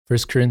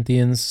1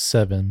 Corinthians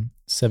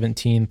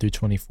 7:17 through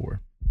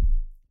 24.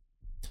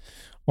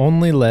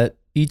 Only let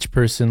each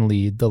person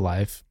lead the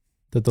life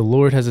that the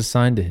Lord has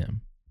assigned to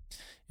him,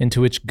 and to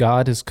which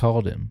God has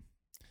called him.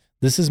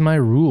 This is my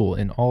rule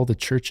in all the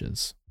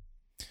churches.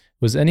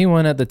 Was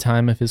anyone at the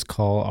time of his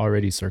call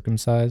already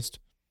circumcised?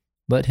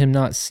 Let him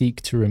not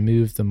seek to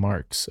remove the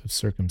marks of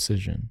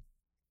circumcision.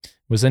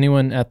 Was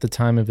anyone at the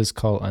time of his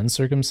call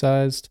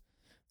uncircumcised?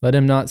 Let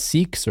him not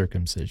seek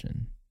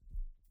circumcision.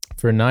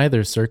 For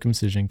neither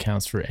circumcision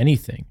counts for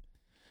anything,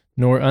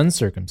 nor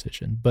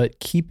uncircumcision, but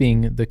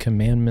keeping the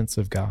commandments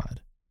of God.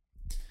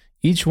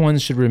 Each one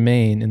should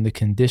remain in the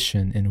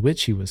condition in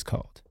which he was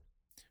called.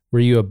 Were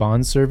you a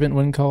bondservant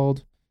when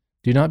called?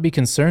 Do not be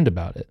concerned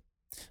about it.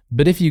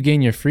 But if you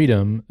gain your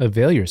freedom,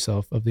 avail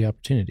yourself of the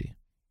opportunity.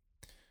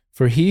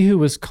 For he who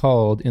was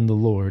called in the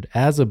Lord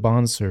as a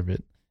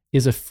bondservant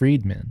is a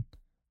freedman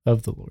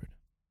of the Lord.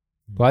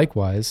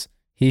 Likewise,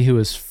 he who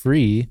is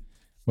free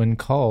when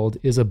called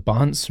is a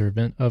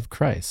bondservant of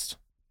Christ.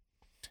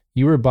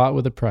 You were bought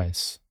with a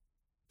price.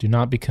 Do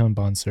not become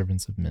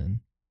bondservants of men.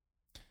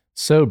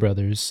 So,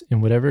 brothers, in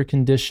whatever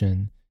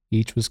condition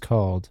each was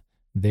called,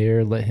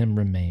 there let him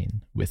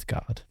remain with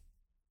God.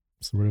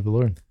 It's the word of the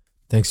Lord.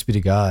 Thanks be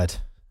to God.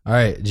 All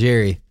right,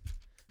 Jerry,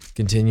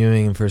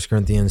 continuing in 1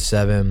 Corinthians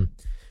 7,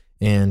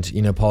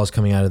 and, Paul's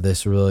coming out of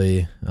this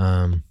really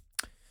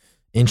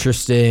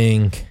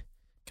interesting,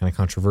 kind of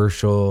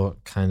controversial,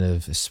 kind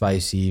of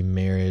spicy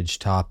marriage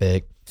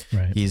topic.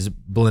 Right. He's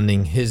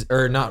blending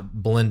not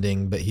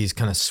blending, but he's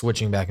kind of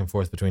switching back and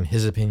forth between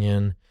his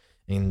opinion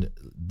and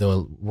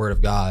the word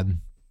of God.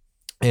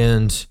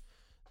 And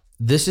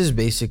this is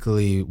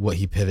basically what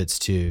he pivots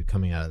to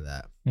coming out of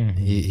that.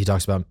 Mm-hmm. He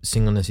talks about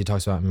singleness, he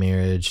talks about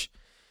marriage.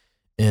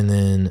 And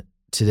then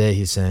today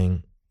he's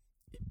saying,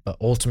 but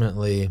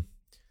ultimately,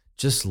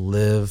 just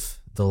live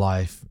the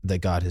life that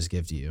God has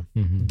given you.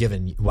 Mm-hmm.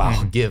 Given you.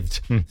 Wow,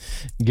 Mm-hmm.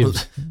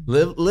 Give.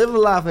 Live a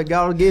life that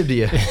God will give to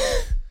you.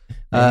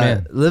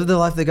 Live the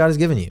life that God has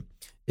given you.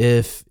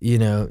 If you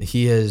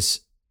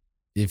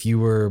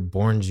were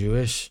born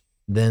Jewish,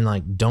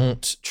 then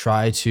don't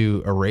try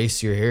to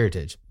erase your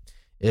heritage.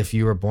 If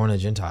you were born a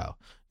Gentile,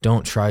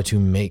 don't try to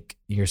make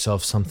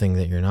yourself something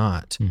that you're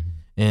not. Mm-hmm.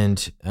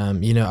 And,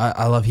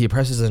 I love, he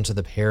presses into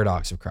the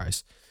paradox of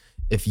Christ.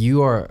 If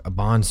you are a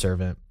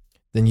bondservant,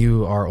 then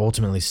you are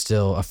ultimately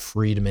still a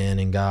freed man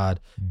in God.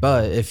 Mm-hmm.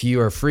 But if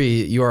you are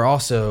free, you are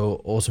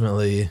also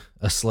ultimately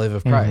a slave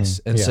of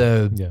Christ.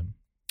 Mm-hmm.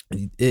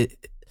 And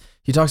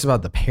he talks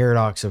about the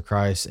paradox of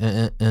Christ,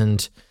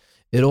 and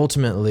it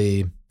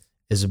ultimately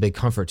is a big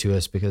comfort to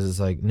us, because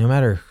it's like, no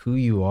matter who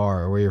you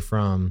are or where you're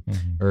from,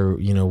 mm-hmm. or,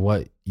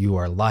 what you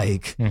are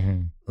like,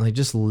 mm-hmm.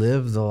 Just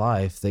live the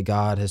life that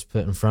God has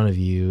put in front of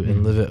you, mm-hmm.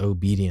 and live it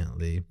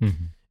obediently.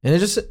 Mm-hmm. And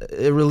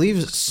it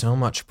relieves so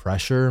much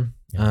pressure.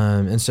 Yeah.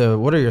 And so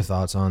what are your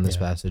thoughts on this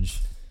passage?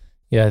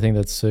 Yeah, I think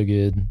that's so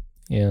good.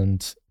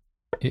 And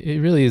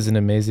it really is an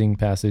amazing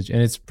passage.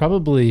 And it's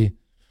probably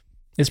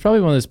one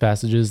of those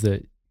passages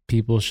that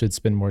people should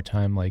spend more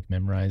time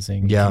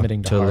memorizing,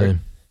 committing to heart,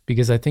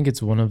 because I think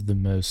it's one of the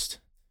most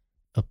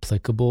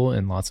applicable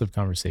in lots of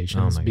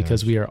conversations,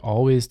 because we are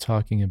always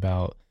talking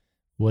about,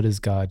 what is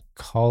God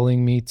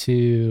calling me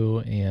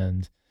to?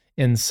 And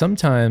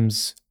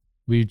sometimes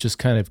we just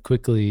kind of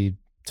quickly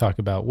talk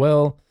about,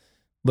 well,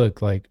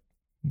 look,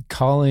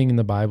 calling in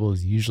the Bible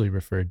is usually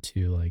referred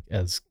to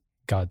as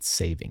God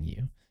saving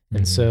you. Mm-hmm.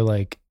 And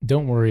so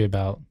don't worry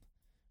about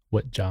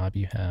what job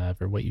you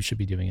have or what you should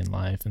be doing in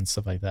life and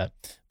stuff like that.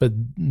 But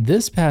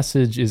this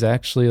passage is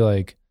actually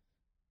a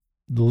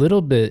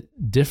little bit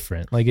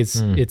different.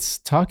 It's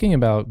talking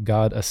about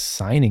God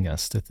assigning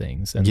us to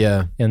things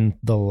and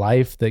the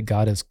life that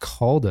God has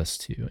called us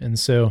to. And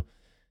so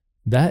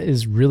that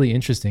is really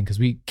interesting, because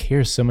we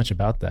care so much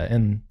about that.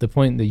 And the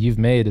point that you've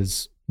made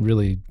is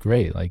really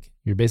great.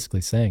 You're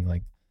basically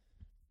saying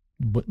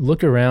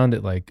look around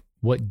at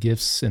what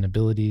gifts and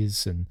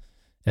abilities and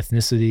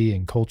ethnicity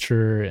and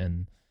culture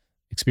and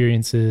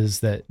experiences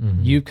that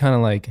mm-hmm. you kind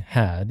of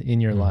had in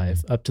your mm-hmm.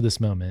 life up to this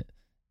moment,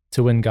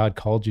 to when God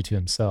called you to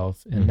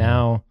himself, and mm-hmm.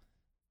 now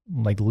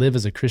live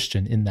as a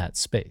Christian in that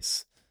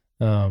space.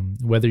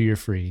 Whether you're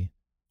free,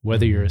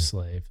 whether mm-hmm. you're a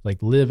slave,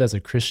 live as a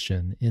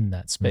Christian in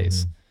that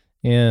space. Mm-hmm.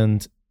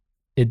 And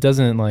it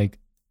doesn't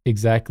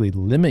exactly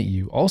limit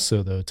you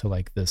also, though,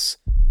 to this,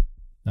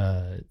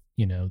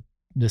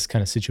 this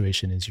kind of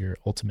situation is your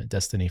ultimate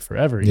destiny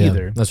forever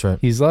either. That's right.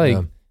 He's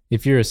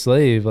if you're a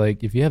slave,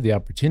 if you have the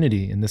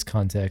opportunity in this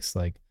context,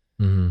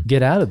 mm-hmm.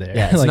 get out of there.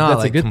 Yeah, it's not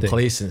that's a good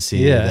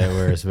complacency that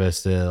we're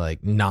supposed to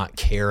not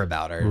care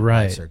about our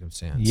life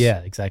circumstance. Yeah,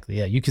 exactly.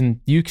 Yeah,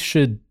 you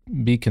should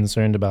be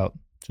concerned about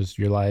just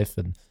your life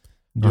and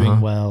doing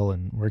well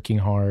and working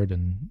hard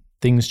and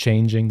things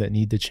changing that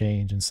need to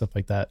change and stuff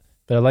like that.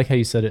 But I like how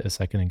you said it a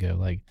second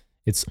ago.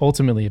 It's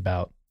ultimately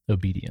about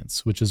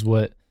obedience, which is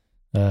what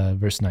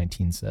verse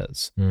 19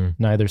 says.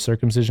 Neither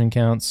circumcision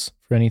counts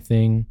for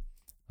anything,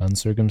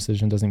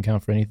 uncircumcision doesn't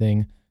count for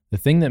anything. The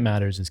thing that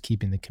matters is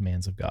keeping the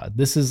commands of God.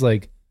 This is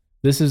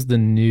the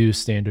new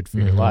standard for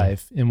your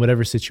life in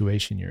whatever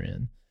situation you're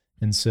in.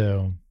 And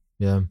so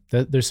yeah,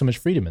 there's so much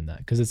freedom in that,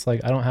 because it's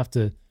like, I don't have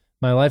to,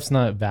 my life's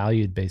not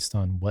valued based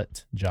on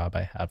what job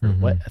I have or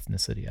what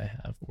ethnicity I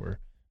have or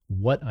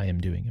what I am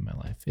doing in my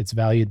life. It's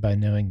valued by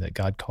knowing that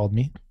God called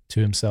me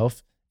to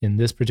himself in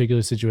this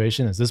particular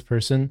situation as this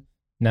person.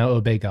 Now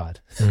obey God.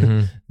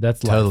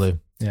 That's life. Totally.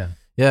 Yeah.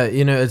 Yeah.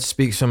 You know, it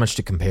speaks so much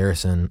to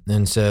comparison.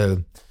 And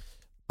so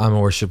I'm a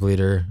worship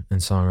leader and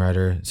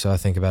songwriter, so I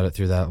think about it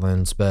through that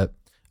lens. But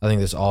I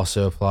think this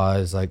also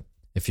applies, like,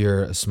 if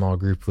you're a small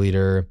group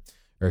leader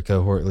or a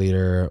cohort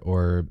leader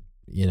or,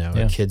 you know,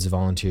 a kids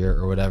volunteer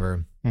or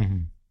whatever,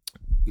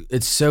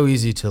 it's so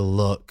easy to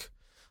look,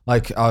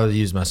 like, I'll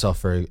use myself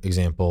for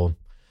example.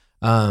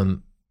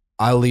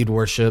 I lead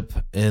worship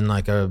in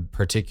like a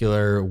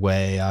particular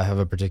way. I have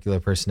a particular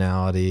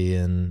personality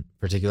and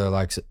particular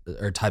likes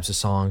or types of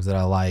songs that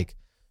I like,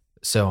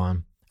 so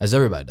on, as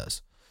everybody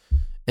does.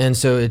 And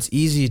so it's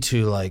easy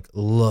to like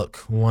look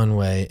one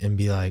way and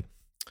be like,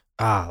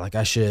 like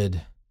I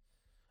should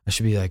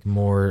be like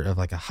more of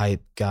like a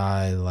hype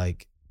guy,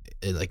 like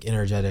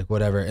energetic,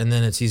 whatever. And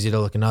then it's easy to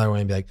look another way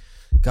and be like,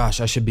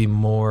 gosh, I should be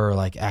more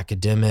like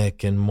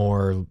academic and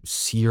more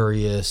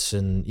serious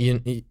and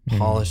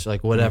polished,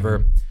 like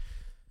whatever.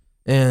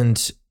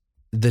 And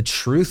the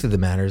truth of the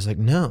matter is like,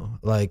 no,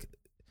 like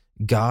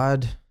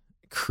God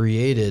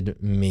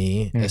created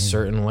me a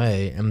certain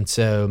way. And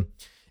so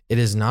it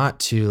is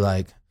not to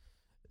like,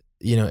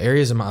 you know,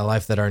 areas of my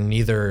life that are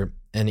neither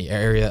any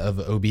area of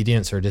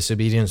obedience or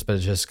disobedience, but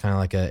it's just kind of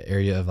like an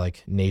area of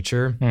like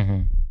nature.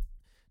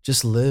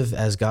 Just live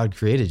as God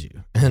created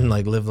you and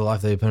like live the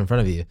life that he put in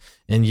front of you.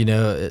 And, you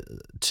know,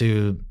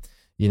 to,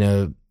 you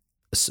know,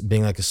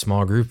 being like a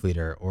small group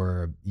leader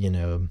or, you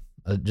know,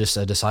 just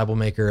a disciple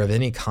maker of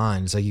any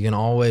kind. It's like, you can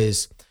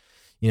always,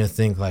 you know,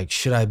 think like,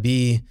 should I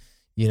be,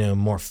 you know,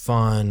 more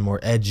fun, more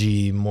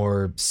edgy,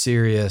 more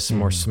serious,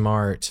 more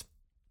smart?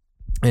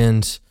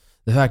 And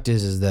the fact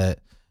is that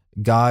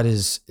God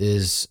is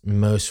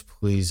most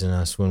pleased in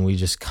us when we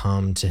just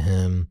come to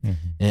him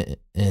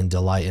and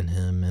delight in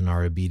him and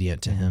are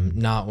obedient to him,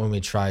 not when we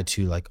try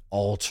to like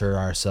alter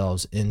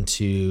ourselves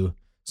into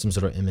some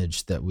sort of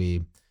image that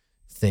we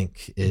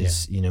think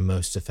is, you know,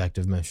 most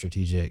effective, most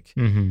strategic.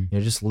 You know,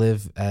 just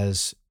live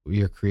as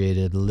you're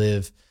created,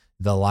 live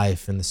the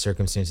life and the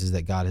circumstances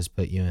that God has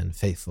put you in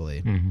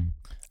faithfully.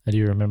 I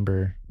do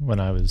remember when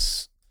I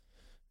was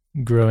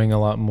growing a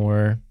lot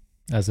more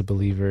as a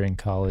believer in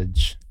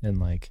college, and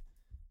like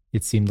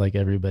it seemed like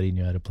everybody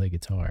knew how to play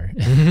guitar.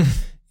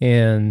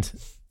 And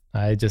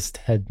I just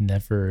had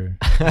never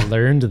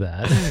learned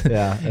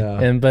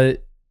that.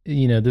 But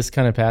you know, this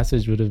kind of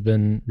passage would have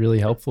been really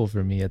helpful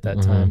for me at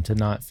that time, to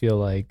not feel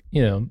like,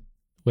 you know,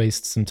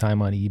 waste some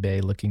time on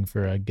eBay looking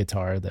for a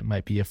guitar that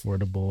might be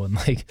affordable. And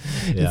like,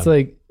 it's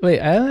like,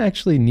 wait, I don't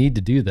actually need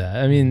to do that.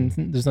 I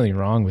mean, there's nothing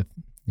wrong with,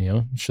 you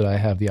know, should I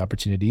have the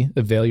opportunity,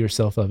 avail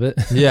yourself of it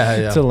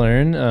to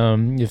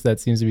learn, if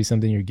that seems to be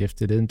something you're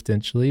gifted in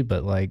potentially.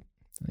 But like,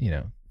 you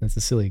know, that's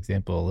a silly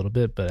example a little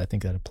bit, but I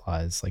think that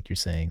applies, like you're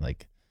saying,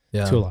 like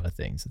to a lot of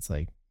things. It's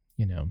like,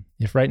 you know,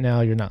 if right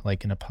now you're not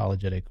like an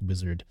apologetic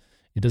wizard,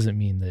 it doesn't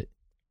mean that,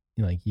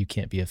 you know, like you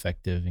can't be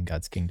effective in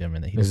God's kingdom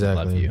and that he doesn't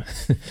love you.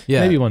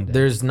 Maybe one day.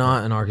 There's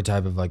not an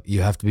archetype of like,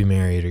 you have to be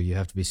married or you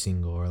have to be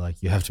single or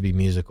like you have to be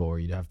musical or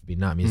you have to be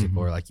not musical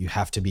or like you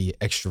have to be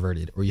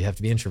extroverted or you have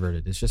to be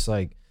introverted. It's just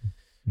like,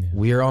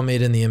 we are all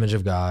made in the image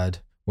of God.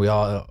 We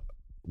all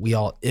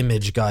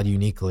image God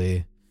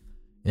uniquely.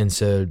 And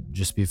so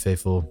just be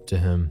faithful to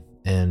him.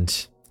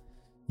 And,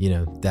 you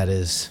know, that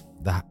is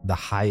the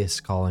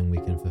highest calling we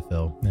can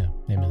fulfill. Yeah.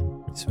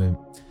 Amen. Sweet.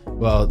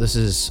 Well, this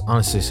is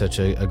honestly such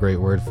a great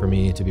word for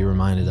me to be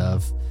reminded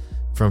of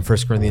from 1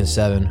 Corinthians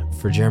 7.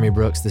 For Jeremy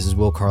Brooks, this is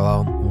Will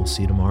Carlisle. We'll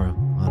see you tomorrow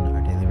on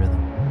Our Daily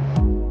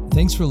Rhythm.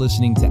 Thanks for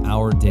listening to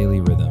Our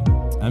Daily Rhythm.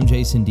 I'm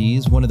Jason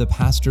Dees, one of the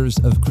pastors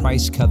of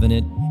Christ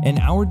Covenant, and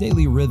Our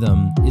Daily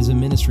Rhythm is a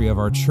ministry of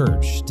our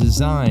church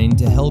designed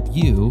to help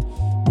you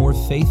more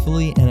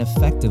faithfully and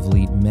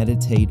effectively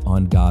meditate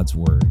on God's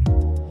Word.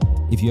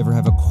 If you ever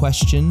have a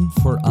question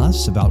for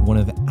us about one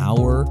of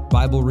our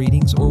Bible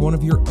readings or one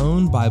of your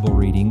own Bible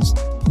readings,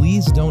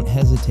 please don't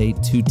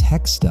hesitate to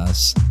text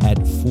us at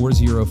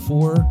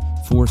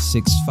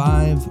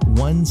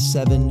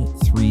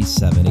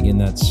 404-465-1737. Again,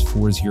 that's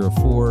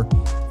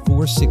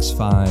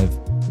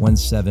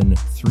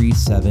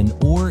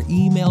 404-465-1737, or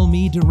email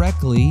me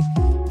directly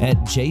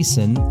at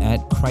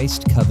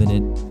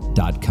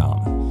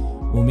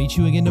jason@christcovenant.com. We'll meet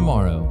you again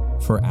tomorrow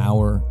for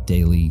Our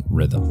Daily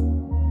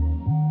Rhythm.